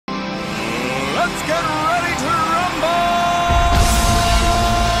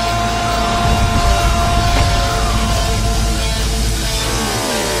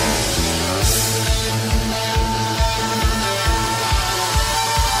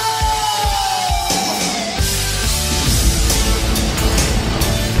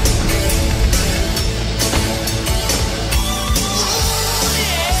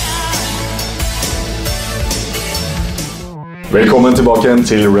Velkommen tilbake igjen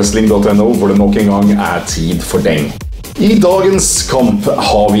til wrestling.no, hvor det nok en gang tid for DENG. I dagens kamp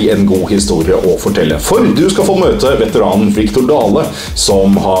har vi en god historie å fortelle, for du skal få møte veteranen Victor Dale,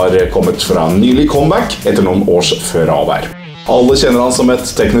 som har kommet fra nylig comeback etter noen års fravær. Alle kjenner han som et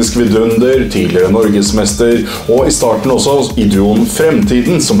teknisk vidunder, tidligere norgesmester, og i starten også i duoen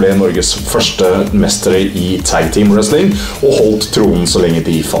Fremtiden, som ble Norges første mestere i tag team wrestling, og holdt tronen så lenge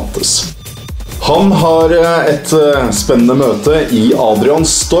de fantes. Han har et spennende møte i Adrian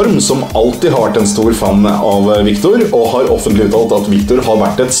Stom, som alltid har vært en stor fan av Victor, og har offentlig uttalt at Victor har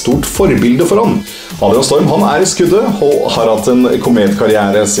vært et stort forbilde for han. Adrian Stom, han i skuddet, og har hatt en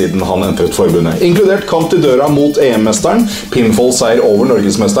kometkarriere siden han entret forbundet, inkludert kamp til døra mot EM-mesteren, pinfall-seier over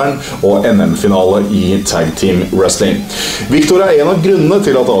norgesmesteren og NM-finale i tag team wrestling. Victor en av grunnene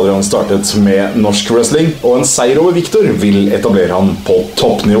til at Adrian startet med norsk wrestling, og en seier over Victor vil etablere han på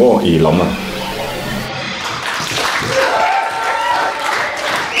toppnivå i landet.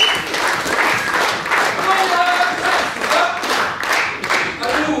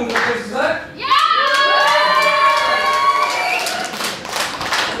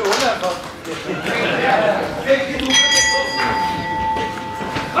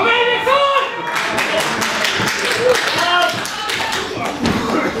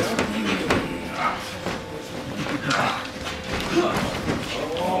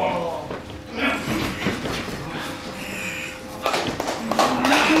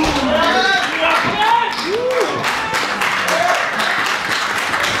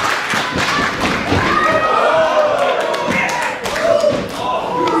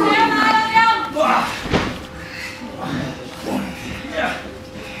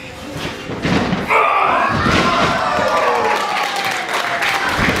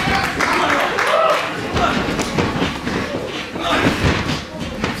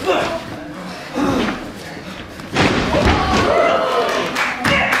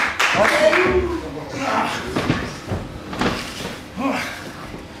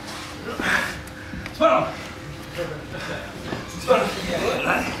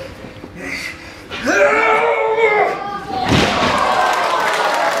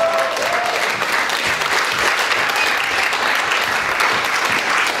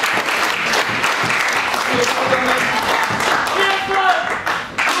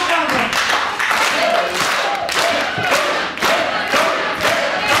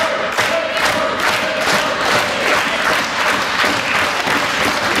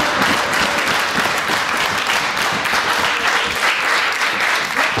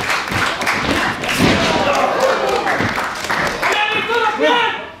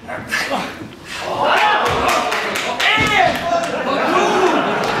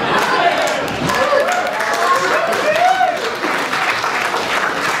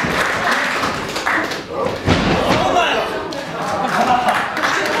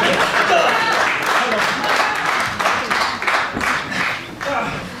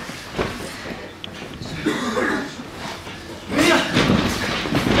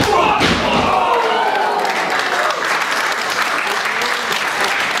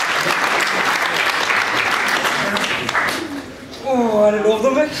 det lov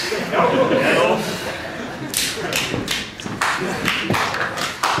dem vekk? Ja, det er lov.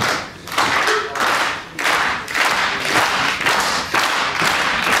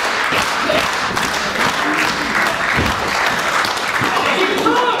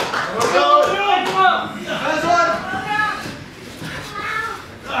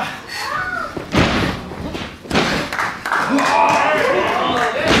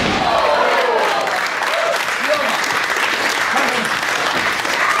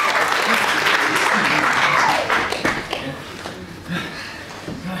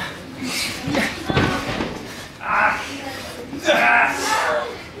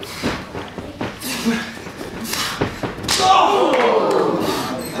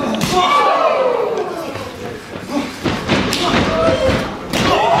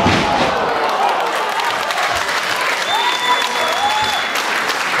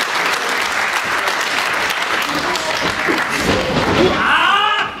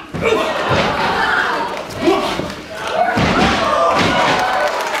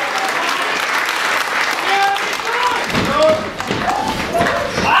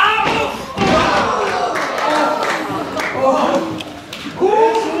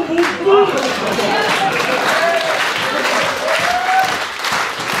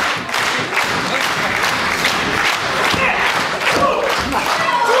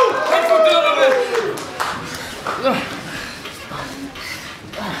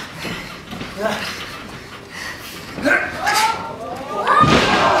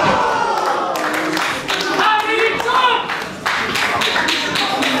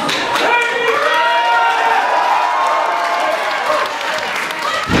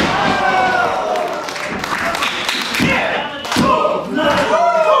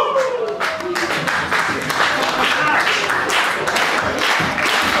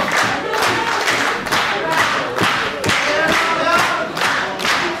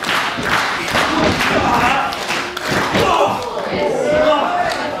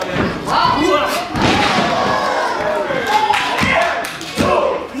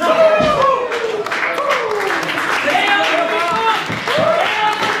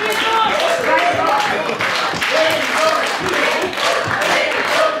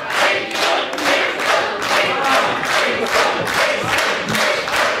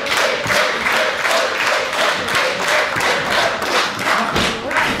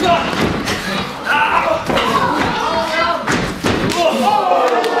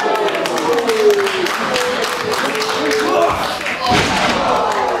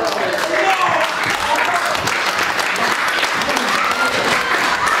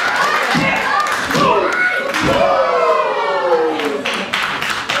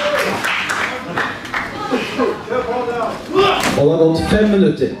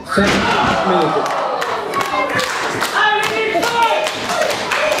 minutter. 5 minutter.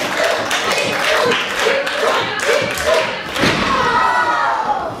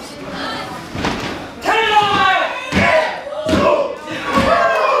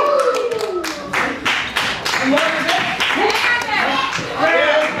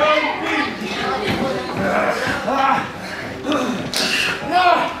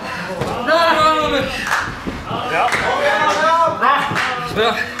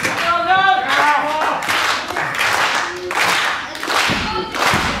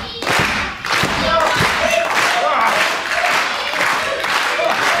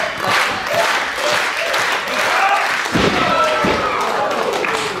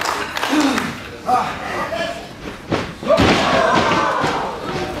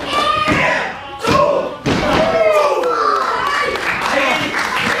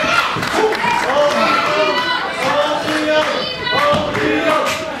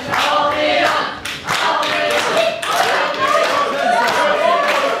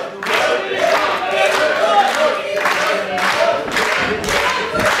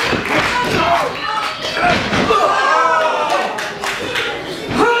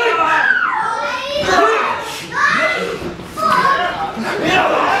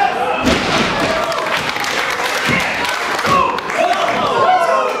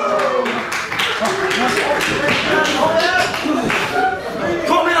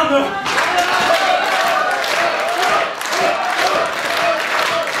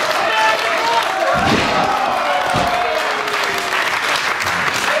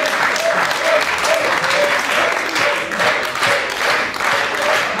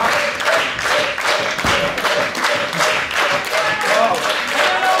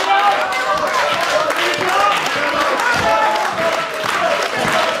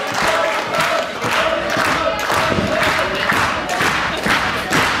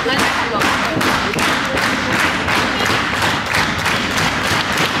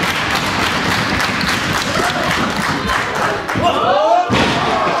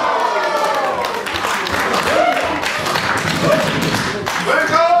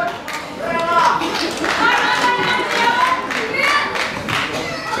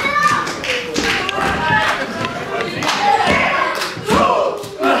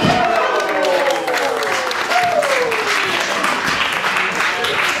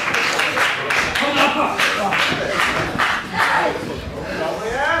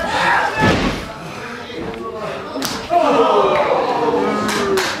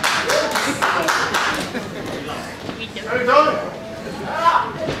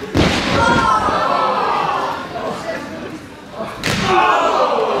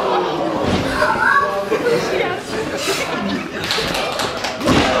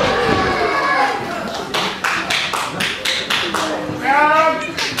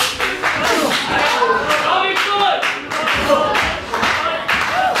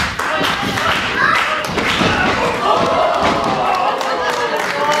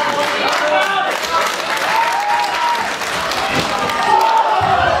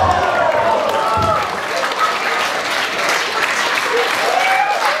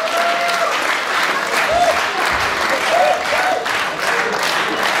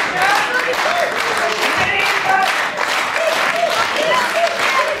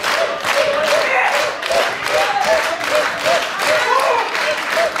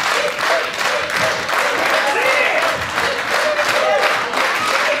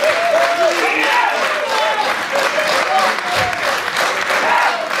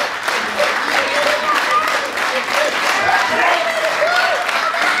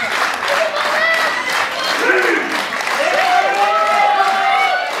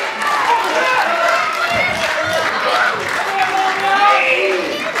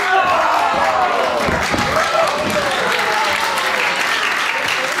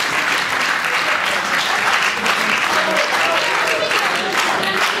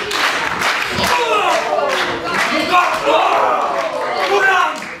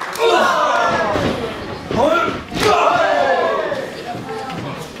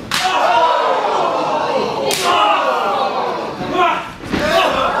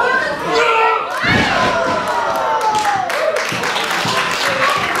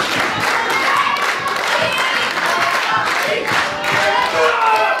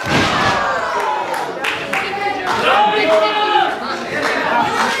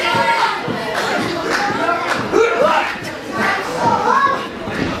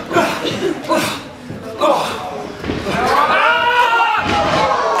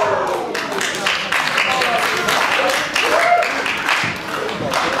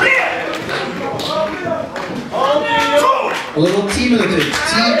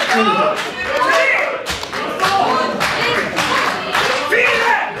 minutter.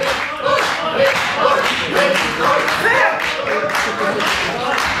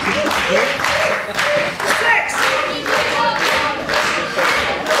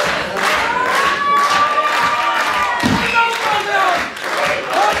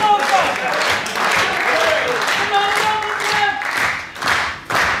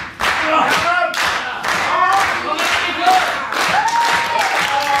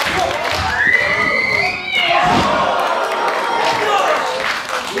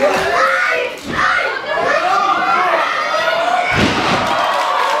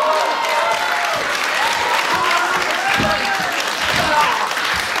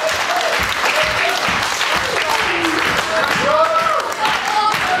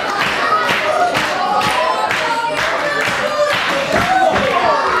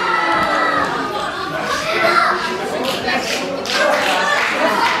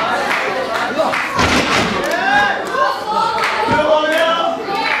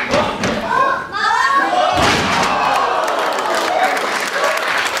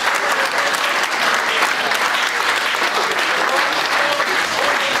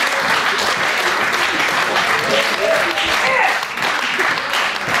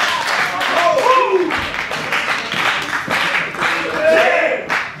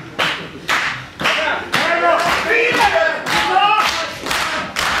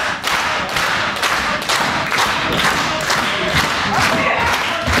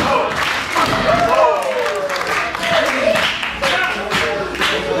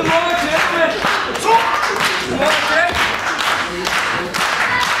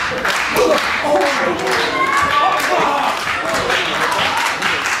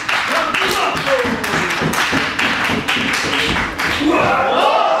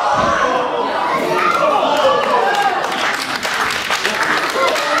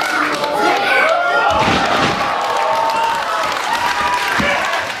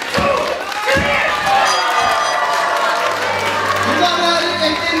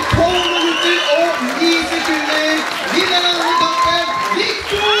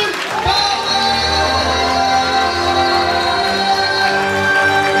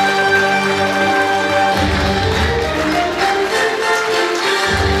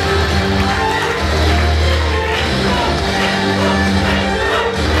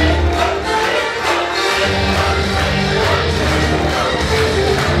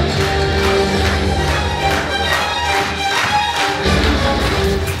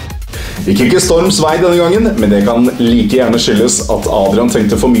 Gikk ikke Storms vei denne gangen, men det kan like gjerne skyldes at Adrian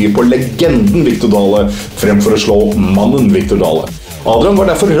tenkte for mye på legenden Victor Dale fremfor å slå mannen Victor Dale. Adrian var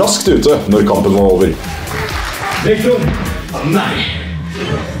derfor raskt ute når kampen var over. Victor! Nei!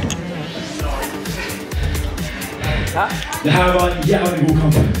 Det her var en jævlig god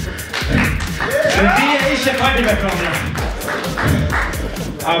kamp. Men vi er ikke ferdig med hverandre.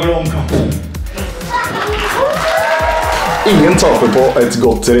 Jeg vil omkamp. Ingen taper på et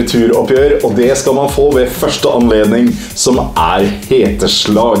godt returoppgjør, og det skal man få ved første anledning, som er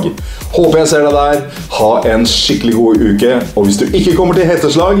heteslag. Håper jeg ser deg der. Ha en skikkelig god uke, og hvis du ikke kommer til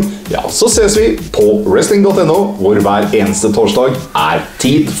heteslag, ja, så ses vi på wrestling.no, hvor hver eneste torsdag er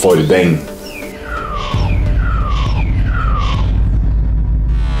tid for DENG.